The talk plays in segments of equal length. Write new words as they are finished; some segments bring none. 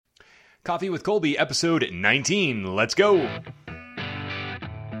Coffee with Colby, episode 19. Let's go.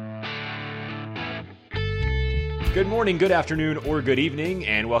 Good morning, good afternoon, or good evening,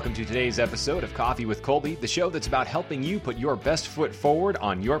 and welcome to today's episode of Coffee with Colby, the show that's about helping you put your best foot forward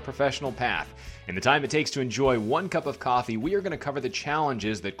on your professional path. In the time it takes to enjoy one cup of coffee, we are going to cover the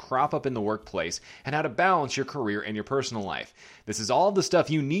challenges that crop up in the workplace and how to balance your career and your personal life. This is all the stuff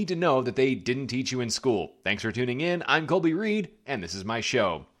you need to know that they didn't teach you in school. Thanks for tuning in. I'm Colby Reed, and this is my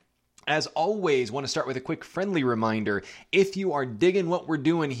show. As always, want to start with a quick friendly reminder. If you are digging what we're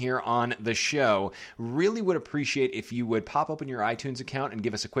doing here on the show, really would appreciate if you would pop open your iTunes account and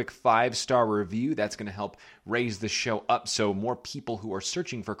give us a quick 5-star review. That's going to help raise the show up so more people who are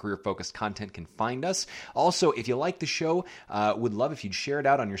searching for career-focused content can find us. Also, if you like the show, would love if you'd share it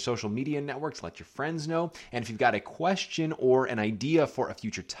out on your social media networks, let your friends know. And if you've got a question or an idea for a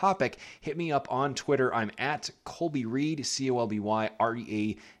future topic, hit me up on Twitter. I'm at Colby Reed,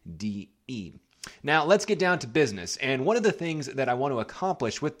 ColbyReade. Now, let's get down to business. And one of the things that I want to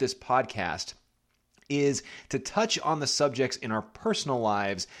accomplish with this podcast is to touch on the subjects in our personal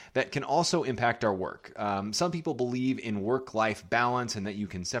lives that can also impact our work. Some people believe in work-life balance and that you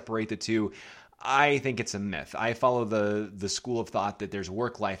can separate the two. I think it's a myth. I follow the school of thought that there's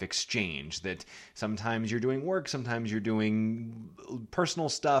work-life exchange, that sometimes you're doing work, sometimes you're doing personal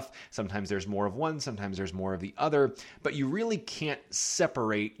stuff, sometimes there's more of one, sometimes there's more of the other, but you really can't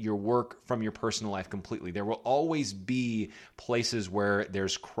separate your work from your personal life completely. There will always be places where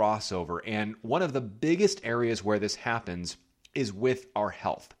there's crossover, and one of the biggest areas where this happens is with our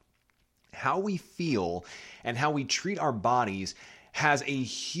health. How we feel and how we treat our bodies has a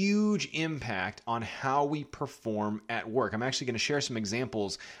huge impact on how we perform at work. I'm actually going to share some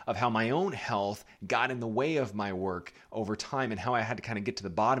examples of how my own health got in the way of my work over time and how I had to kind of get to the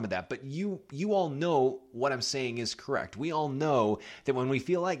bottom of that. But you all know what I'm saying is correct. We all know that when we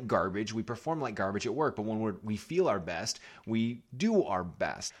feel like garbage, we perform like garbage at work. But when we feel our best, we do our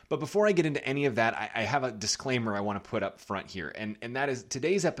best. But before I get into any of that, I have a disclaimer I want to put up front here. And that is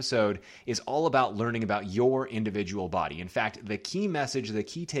today's episode is all about learning about your individual body. In fact, the key message, the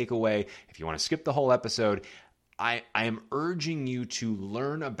key takeaway, if you want to skip the whole episode, I am urging you to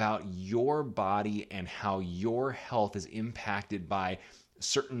learn about your body and how your health is impacted by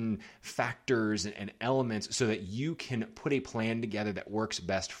certain factors and elements so that you can put a plan together that works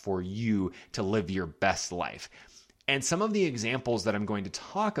best for you to live your best life. And some of the examples that I'm going to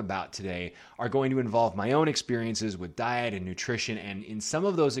talk about today are going to involve my own experiences with diet and nutrition. And in some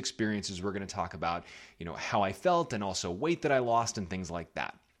of those experiences, we're going to talk about, how I felt and also weight that I lost and things like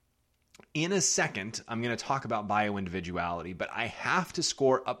that. In a second, I'm going to talk about bioindividuality, but I have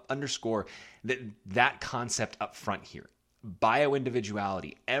to underscore that concept up front here.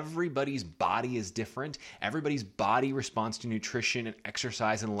 Bioindividuality. Everybody's body is different. Everybody's body responds to nutrition and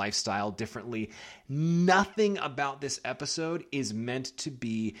exercise and lifestyle differently. Nothing about this episode is meant to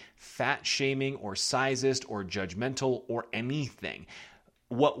be fat shaming or sizist or judgmental or anything.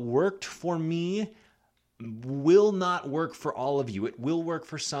 What worked for me will not work for all of you. It will work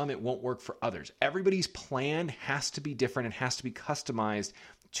for some. It won't work for others. Everybody's plan has to be different and has to be customized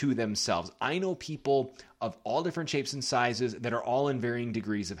to themselves. I know people of all different shapes and sizes that are all in varying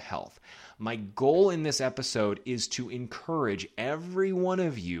degrees of health. My goal in this episode is to encourage every one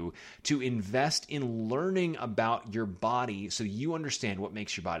of you to invest in learning about your body so you understand what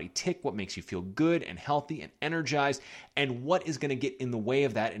makes your body tick, what makes you feel good and healthy and energized, and what is going to get in the way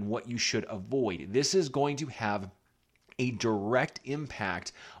of that and what you should avoid. This is going to have a direct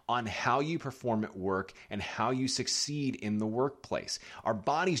impact on how you perform at work and how you succeed in the workplace. Our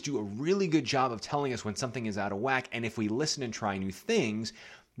bodies do a really good job of telling us when something is out of whack, and if we listen and try new things,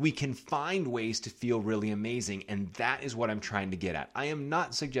 we can find ways to feel really amazing, and that is what I'm trying to get at. I am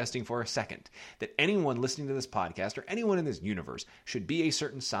not suggesting for a second that anyone listening to this podcast or anyone in this universe should be a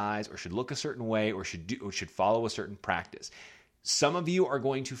certain size or should look a certain way or should follow a certain practice. Some of you are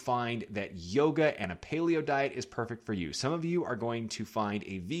going to find that yoga and a paleo diet is perfect for you. Some of you are going to find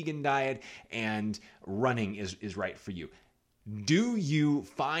a vegan diet and running is right for you. Do you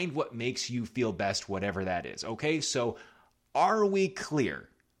find what makes you feel best, whatever that is? Okay, so are we clear?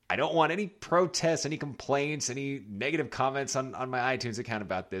 I don't want any protests, any complaints, any negative comments on my iTunes account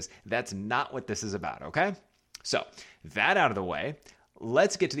about this. That's not what this is about, okay? So, that out of the way,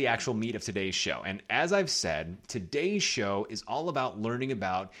 let's get to the actual meat of today's show. And as I've said, today's show is all about learning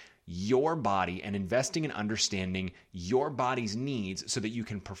about your body and investing in understanding your body's needs so that you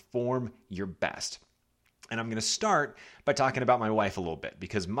can perform your best. And I'm going to start by talking about my wife a little bit,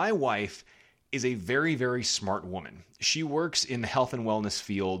 because my wife is a very, very smart woman. She works in the health and wellness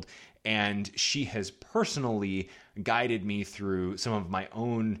field, And she has personally guided me through some of my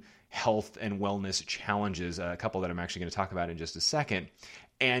own health and wellness challenges, a couple that I'm actually going to talk about in just a second.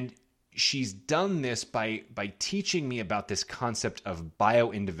 And she's done this by teaching me about this concept of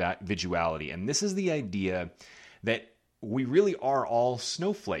bioindividuality. And this is the idea that we really are all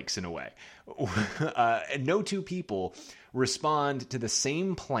snowflakes in a way. No two people respond to the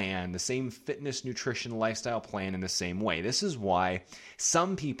same plan, the same fitness, nutrition, lifestyle plan in the same way. This is why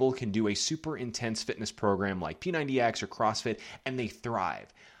some people can do a super intense fitness program like P90X or CrossFit and they thrive.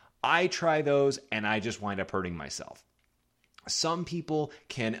 I try those and I just wind up hurting myself. Some people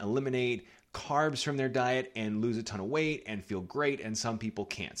can eliminate carbs from their diet and lose a ton of weight and feel great, and some people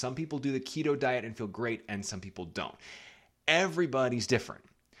can't. Some people do the keto diet and feel great, and some people don't. Everybody's different.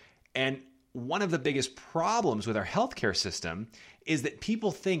 And one of the biggest problems with our healthcare system is that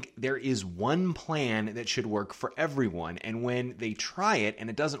people think there is one plan that should work for everyone. And when they try it and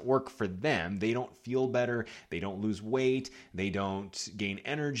it doesn't work for them, they don't feel better, they don't lose weight, they don't gain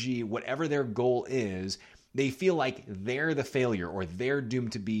energy, whatever their goal is, they feel like they're the failure or they're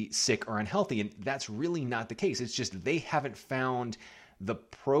doomed to be sick or unhealthy. And that's really not the case. It's just they haven't found the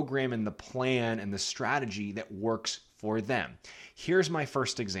program and the plan and the strategy that works for them. Here's my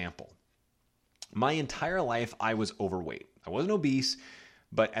first example. My entire life, I was overweight. I wasn't obese,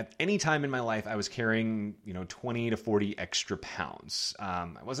 but at any time in my life, I was carrying, 20 to 40 extra pounds. I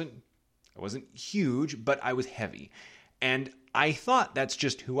wasn't huge, but I was heavy. And I thought that's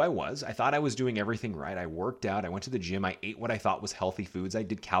just who I was. I thought I was doing everything right. I worked out. I went to the gym. I ate what I thought was healthy foods. I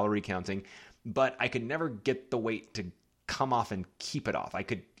did calorie counting, but I could never get the weight to come off and keep it off. I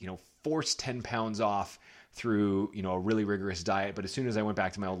could, force 10 pounds off through, a really rigorous diet. But as soon as I went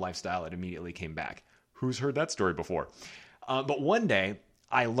back to my old lifestyle, it immediately came back. Who's heard that story before? But one day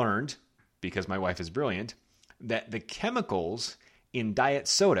I learned, because my wife is brilliant, that the chemicals in diet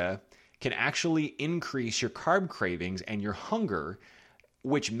soda can actually increase your carb cravings and your hunger,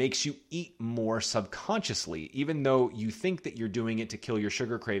 which makes you eat more subconsciously, even though you think that you're doing it to kill your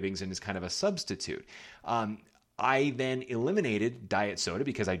sugar cravings and is kind of a substitute. I then eliminated diet soda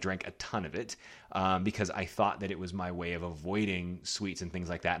because I drank a ton of it, because I thought that it was my way of avoiding sweets and things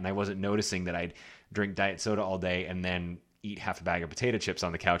like that. And I wasn't noticing that I'd drink diet soda all day and then eat half a bag of potato chips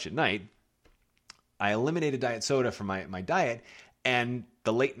on the couch at night. I eliminated diet soda from my diet, and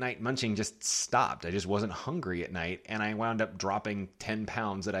the late night munching just stopped. I just wasn't hungry at night, and I wound up dropping 10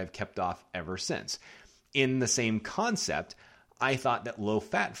 pounds that I've kept off ever since. In the same concept, I thought that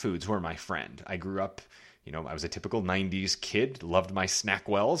low-fat foods were my friend. I grew up, I was a typical 90s kid, loved my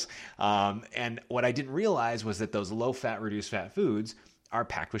SnackWells, and what I didn't realize was that those low-fat, reduced-fat foods are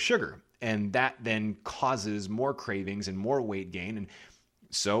packed with sugar, and that then causes more cravings and more weight gain. And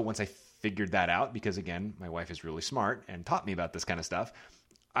so once I figured that out, because again, my wife is really smart and taught me about this kind of stuff,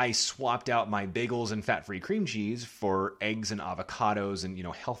 I swapped out my bagels and fat-free cream cheese for eggs and avocados and,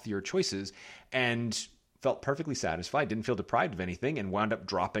 healthier choices, and felt perfectly satisfied, didn't feel deprived of anything, and wound up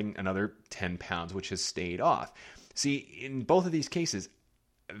dropping another 10 pounds, which has stayed off. See, in both of these cases,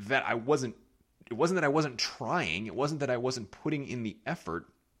 it wasn't that I wasn't trying, it wasn't that I wasn't putting in the effort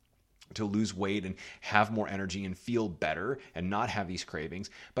to lose weight and have more energy and feel better and not have these cravings,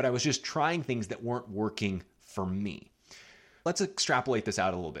 but I was just trying things that weren't working for me. Let's extrapolate this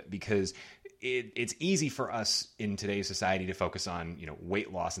out a little bit, because it's easy for us in today's society to focus on,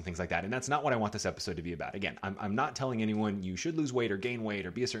 weight loss and things like that. And that's not what I want this episode to be about. Again, I'm not telling anyone you should lose weight or gain weight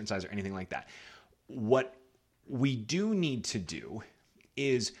or be a certain size or anything like that. What we do need to do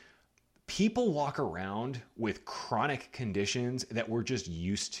is people walk around with chronic conditions that we're just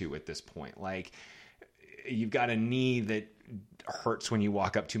used to at this point. Like, you've got a knee that hurts when you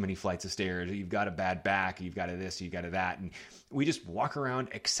walk up too many flights of stairs. You've got a bad back. You've got a this, you've got a that. And we just walk around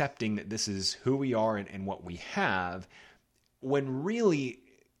accepting that this is who we are and what we have, when really,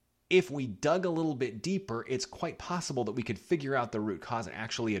 if we dug a little bit deeper, it's quite possible that we could figure out the root cause and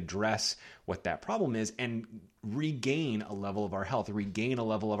actually address what that problem is and regain a level of our health, regain a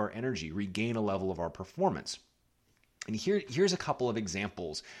level of our energy, regain a level of our performance. And here's a couple of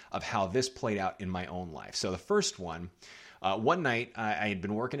examples of how this played out in my own life. So the first one night I had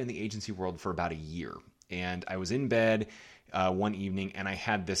been working in the agency world for about a year, and I was in bed one evening, and I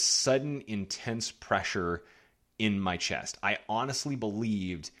had this sudden intense pressure in my chest. I honestly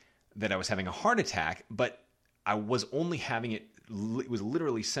believed that I was having a heart attack, but I was only having it was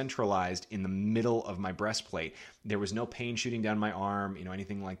literally centralized in the middle of my breastplate. There was no pain shooting down my arm,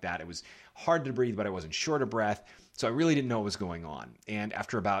 anything like that. It was hard to breathe, but I wasn't short of breath. So I really didn't know what was going on. And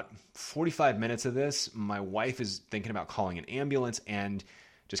after about 45 minutes of this, my wife is thinking about calling an ambulance, and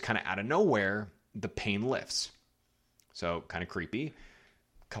just kind of out of nowhere, the pain lifts. So kind of creepy.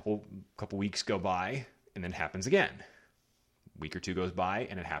 couple weeks go by, and then it happens again. Week or two goes by,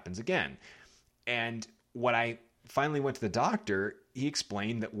 and it happens again. And when I finally went to the doctor, he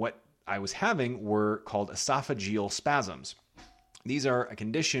explained that what I was having were called esophageal spasms. These are a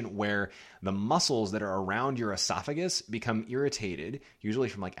condition where the muscles that are around your esophagus become irritated, usually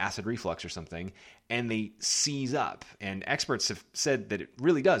from like acid reflux or something, and they seize up. And experts have said that it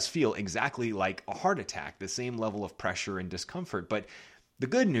really does feel exactly like a heart attack, the same level of pressure and discomfort. But the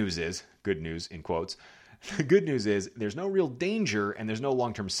good news is, good news in quotes, the good news is there's no real danger and there's no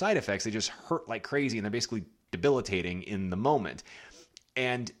long-term side effects. They just hurt like crazy and they're basically debilitating in the moment.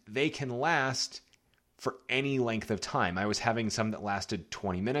 And they can last for any length of time. I was having some that lasted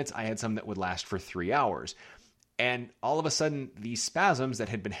 20 minutes. I had some that would last for 3 hours. And all of a sudden, these spasms that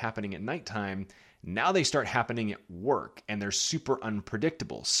had been happening at nighttime, now they start happening at work, and they're super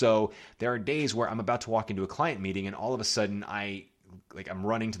unpredictable. So there are days where I'm about to walk into a client meeting, and all of a sudden I'm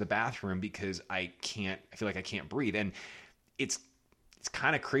running to the bathroom because I feel like I can't breathe. And it's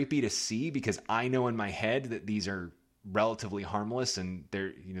kind of creepy to see, because I know in my head that these are relatively harmless and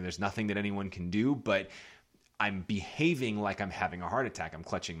there's nothing that anyone can do, but I'm behaving like I'm having a heart attack. I'm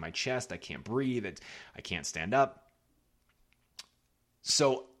clutching my chest. I can't breathe. I can't stand up.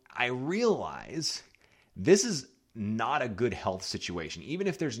 So I realize this is not a good health situation. Even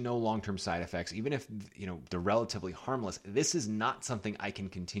if there's no long-term side effects, even if they're relatively harmless, this is not something I can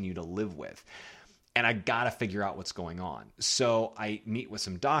continue to live with. And I got to figure out what's going on. So I meet with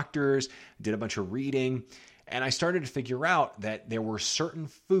some doctors, did a bunch of reading, and I started to figure out that there were certain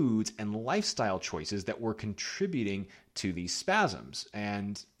foods and lifestyle choices that were contributing to these spasms.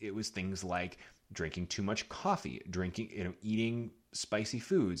 And it was things like drinking too much coffee, eating spicy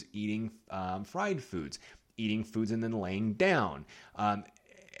foods, eating fried foods, eating foods and then laying down. And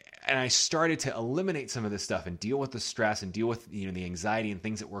I started to eliminate some of this stuff and deal with the stress and deal with the anxiety and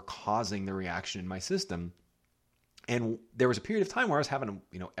things that were causing the reaction in my system. And there was a period of time where I was having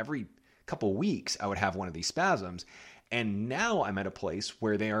every couple weeks I would have one of these spasms, and now I'm at a place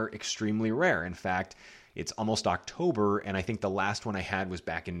where they are extremely rare. In fact, it's almost October, and I think the last one I had was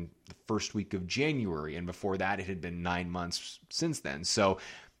back in the first week of January, and before that it had been 9 months since then. So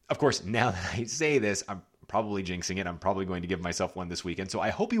of course, now that I say this, I'm probably jinxing it. I'm probably going to give myself one this weekend. So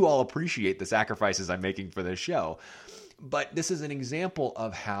I hope you all appreciate the sacrifices I'm making for this show. But this is an example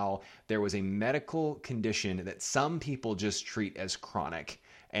of how there was a medical condition that some people just treat as chronic.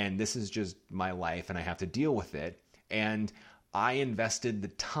 And this is just my life, and I have to deal with it. And I invested the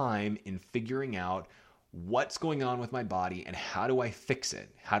time in figuring out what's going on with my body and how do I fix it?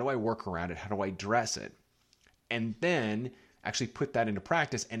 How do I work around it? How do I address it? And then actually put that into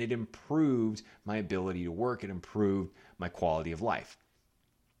practice, and it improved my ability to work. It improved my quality of life.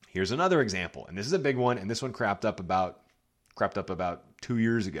 Here's another example, and this is a big one, and this one crept up about 2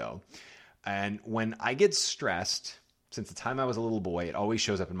 years ago. And when I get stressed, since the time I was a little boy, it always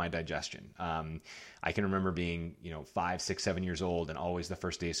shows up in my digestion. I can remember being, 5, 6, 7 years old, and always the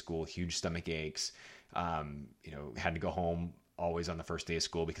first day of school, huge stomach aches. Had to go home always on the first day of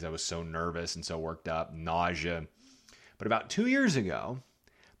school because I was so nervous and so worked up, nausea. But about 2 years ago,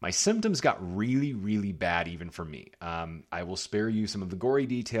 my symptoms got really, really bad even for me. I will spare you some of the gory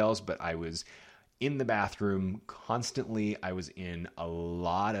details, but I was in the bathroom constantly. I was in a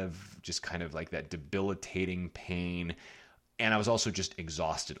lot of just kind of like that debilitating pain. And I was also just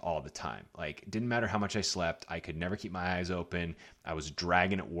exhausted all the time. Like, it didn't matter how much I slept. I could never keep my eyes open. I was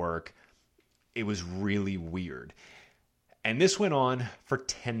dragging at work. It was really weird. And this went on for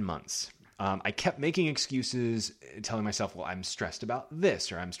 10 months. I kept making excuses, telling myself, well, I'm stressed about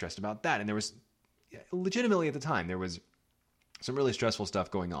this or I'm stressed about that. And there was legitimately at the time, there was some really stressful stuff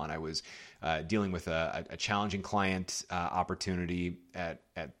going on. I was dealing with a challenging client opportunity at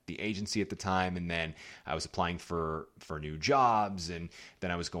the agency at the time, and then I was applying for new jobs, and then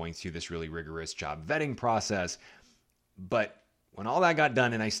I was going through this really rigorous job vetting process. But when all that got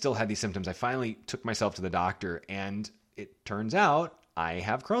done and I still had these symptoms, I finally took myself to the doctor, and it turns out I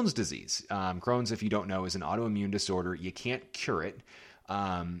have Crohn's disease. Crohn's, if you don't know, is an autoimmune disorder. You can't cure it,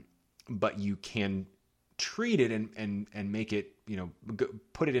 but you can treat it and make it,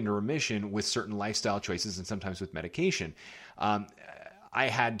 put it into remission with certain lifestyle choices and sometimes with medication. I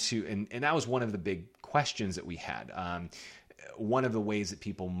had to, and that was one of the big questions that we had. One of the ways that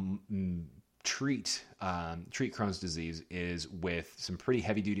people treat Crohn's disease is with some pretty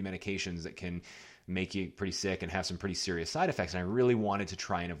heavy duty medications that can make you pretty sick and have some pretty serious side effects. And I really wanted to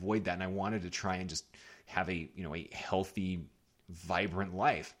try and avoid that. And I wanted to try and just have a healthy, vibrant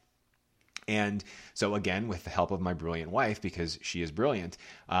life. And so again, with the help of my brilliant wife, because she is brilliant,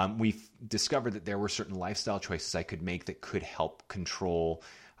 we've discovered that there were certain lifestyle choices I could make that could help control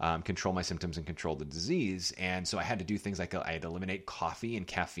my symptoms and control the disease. And so I had to do things like I had to eliminate coffee and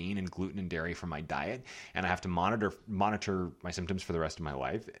caffeine and gluten and dairy from my diet. And I have to monitor my symptoms for the rest of my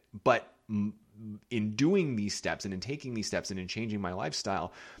life. But in doing these steps and in taking these steps and in changing my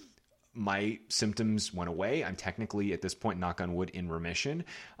lifestyle, my symptoms went away. I'm technically at this point, knock on wood, in remission.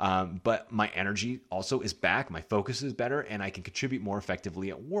 But my energy also is back. My focus is better and I can contribute more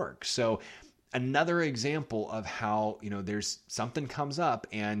effectively at work. So another example of how, there's something comes up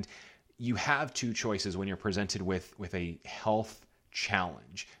and you have two choices when you're presented with a health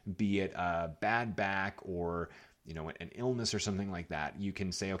challenge, be it a bad back or an illness or something like that. You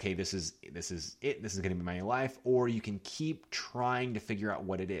can say, okay, this is it. This is going to be my life. Or you can keep trying to figure out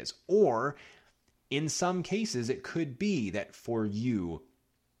what it is. Or in some cases, it could be that for you,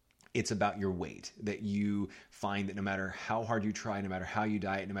 it's about your weight, that you find that no matter how hard you try, no matter how you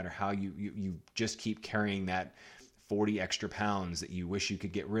diet, no matter how you just keep carrying that 40 extra pounds that you wish you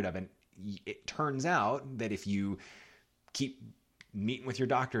could get rid of. And it turns out that if you keep meeting with your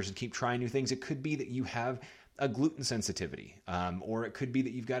doctors and keep trying new things, it could be that you have a gluten sensitivity, or it could be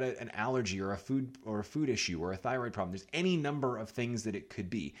that you've got an allergy or a food issue or a thyroid problem. There's any number of things that it could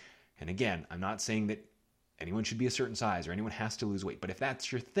be. And again, I'm not saying that anyone should be a certain size or anyone has to lose weight, but if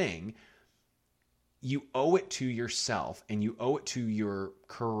that's your thing, you owe it to yourself and you owe it to your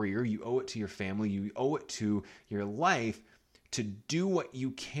career, you owe it to your family, you owe it to your life to do what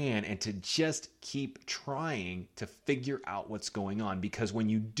you can and to just keep trying to figure out what's going on. Because when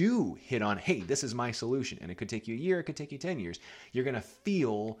you do hit on, hey, this is my solution, and it could take you a year, it could take you 10 years, you're going to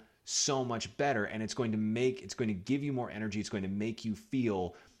feel so much better, and it's going to give you more energy. It's going to make you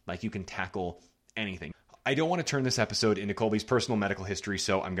feel like you can tackle anything. I don't want to turn this episode into Colby's personal medical history,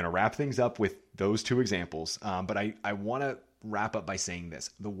 so I'm going to wrap things up with those two examples. But I want to wrap up by saying this.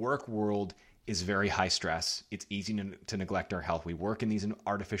 The work world is very high stress. It's easy to neglect our health. We work in these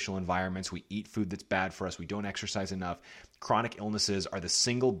artificial environments. We eat food that's bad for us. We don't exercise enough. Chronic illnesses are the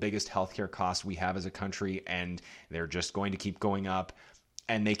single biggest healthcare cost we have as a country, and they're just going to keep going up,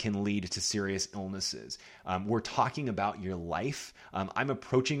 and they can lead to serious illnesses. We're talking about your life. I'm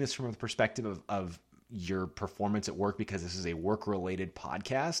approaching this from the perspective of your performance at work because this is a work-related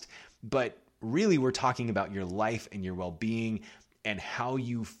podcast, but really we're talking about your life and your well-being and how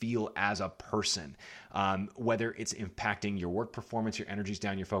you feel as a person, whether it's impacting your work performance, your energy's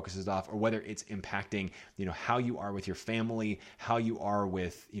down, your focus is off, or whether it's impacting, how you are with your family, how you are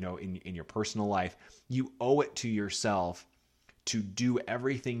with, in your personal life. You owe it to yourself to do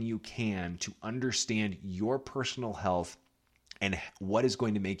everything you can to understand your personal health and what is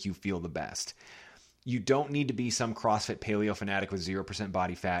going to make you feel the best. You don't need to be some CrossFit paleo fanatic with 0%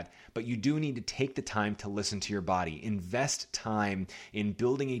 body fat, but you do need to take the time to listen to your body. Invest time in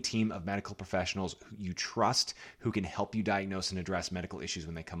building a team of medical professionals who you trust, who can help you diagnose and address medical issues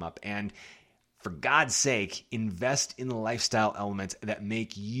when they come up. And for God's sake, invest in the lifestyle elements that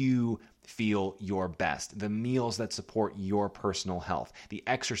make you feel your best, the meals that support your personal health, the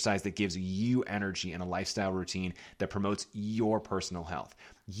exercise that gives you energy, and a lifestyle routine that promotes your personal health.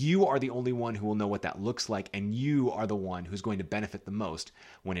 You are the only one who will know what that looks like, and you are the one who's going to benefit the most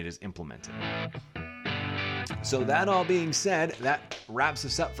when it is implemented. So that all being said, that wraps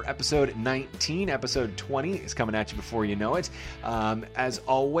us up for episode 19. Episode 20 is coming at you before you know it. As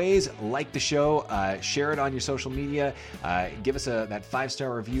always, like the show, share it on your social media, give us that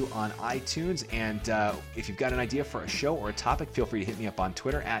 5-star review on iTunes, and if you've got an idea for a show or a topic, feel free to hit me up on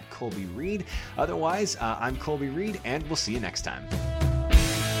Twitter at Colby Reed. Otherwise, I'm Colby Reed, and we'll see you next time.